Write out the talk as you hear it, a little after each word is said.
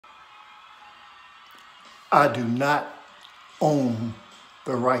I do not own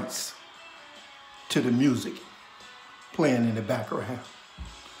the rights to the music playing in the background.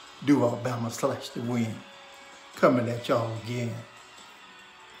 Do Alabama slash the wind. Coming at y'all again.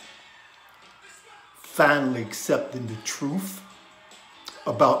 Finally accepting the truth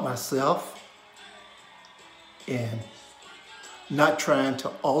about myself and not trying to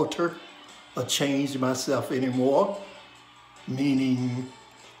alter or change myself anymore. Meaning,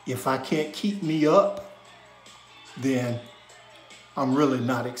 if I can't keep me up, then I'm really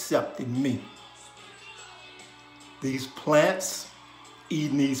not accepting me. These plants,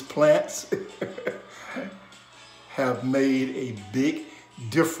 eating these plants, have made a big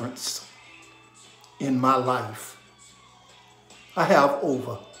difference in my life. I have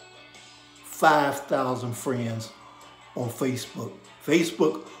over 5,000 friends on Facebook.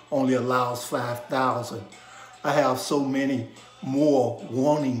 Facebook only allows 5,000. I have so many more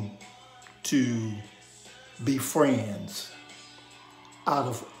wanting to be friends. Out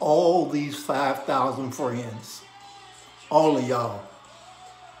of all these 5,000 friends, all of y'all,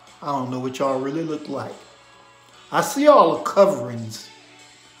 I don't know what y'all really look like. I see all the coverings.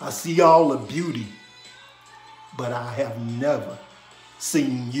 I see all the beauty, but I have never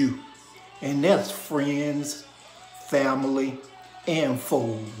seen you. And that's friends, family, and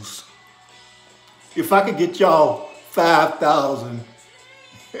foes. If I could get y'all 5,000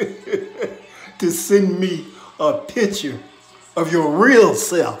 to send me a picture of your real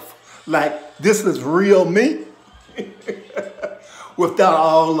self, like this is real me, without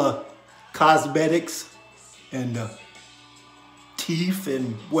all the cosmetics and the teeth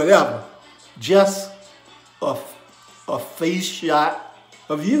and whatever, just a face shot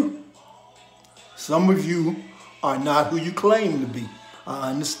of you. Some of you are not who you claim to be.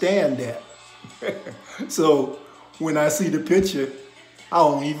 I understand that. So when I see the picture, I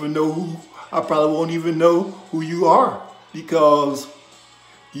don't even know who, I probably won't even know who you are, because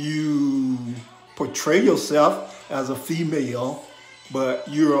you portray yourself as a female, but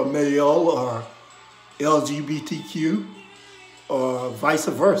you're a male or LGBTQ or vice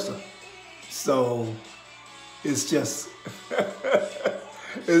versa. So it's just,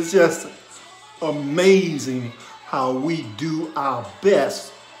 it's just amazing how we do our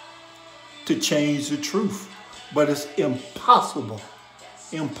best to change the truth, but it's impossible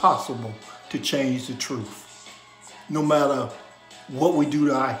to change the truth. No matter what we do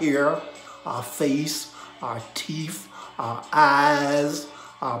to our hair, our face, our teeth, our eyes,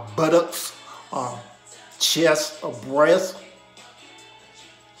 our buttocks, our chest, our breast,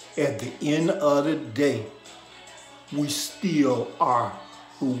 at the end of the day, we still are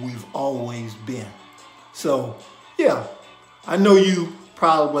who we've always been. So, yeah, I know you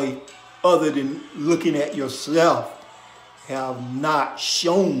probably, other than looking at yourself, have not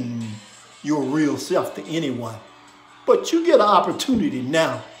shown your real self to anyone. But you get an opportunity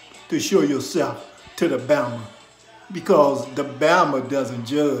now to show yourself to the Bama, because the Bama doesn't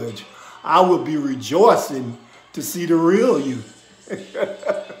judge. I will be rejoicing to see the real you,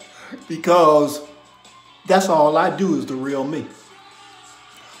 because that's all I do is the real me.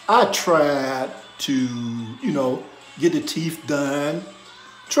 I tried to, get the teeth done,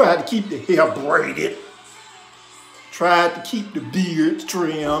 tried to keep the hair braided, tried to keep the beard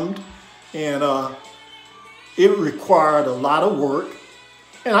trimmed, and it required a lot of work.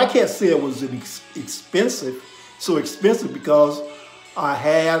 And I can't say it was so expensive because I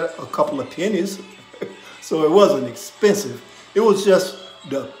had a couple of pennies, so it wasn't expensive. It was just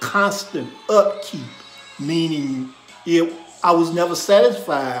the constant upkeep, meaning I was never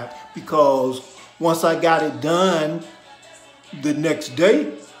satisfied, because once I got it done, the next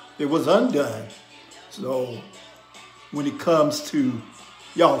day it was undone. So when it comes to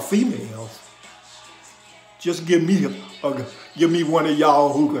y'all females, just give me one of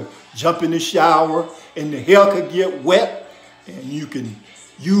y'all who can jump in the shower and the hair could get wet, and you can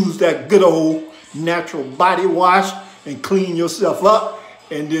use that good old natural body wash and clean yourself up,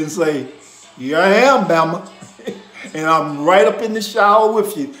 and then say, here I am, Bama. And I'm right up in the shower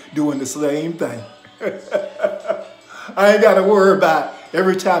with you doing the same thing. I ain't got to worry about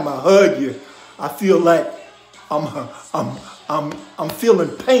every time I hug you, I feel like I'm feeling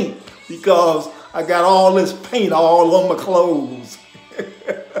paint, because I got all this paint all on my clothes.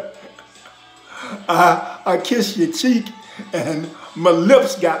 I kiss your cheek and my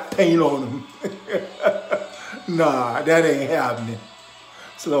lips got paint on them. Nah, that ain't happening.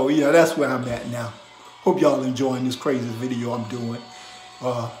 So yeah, that's where I'm at now. Hope y'all enjoying this crazy video I'm doing.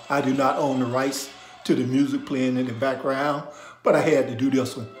 I do not own the rights to the music playing in the background, but I had to do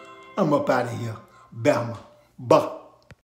this one. I'm up out of here. Bama. Bah.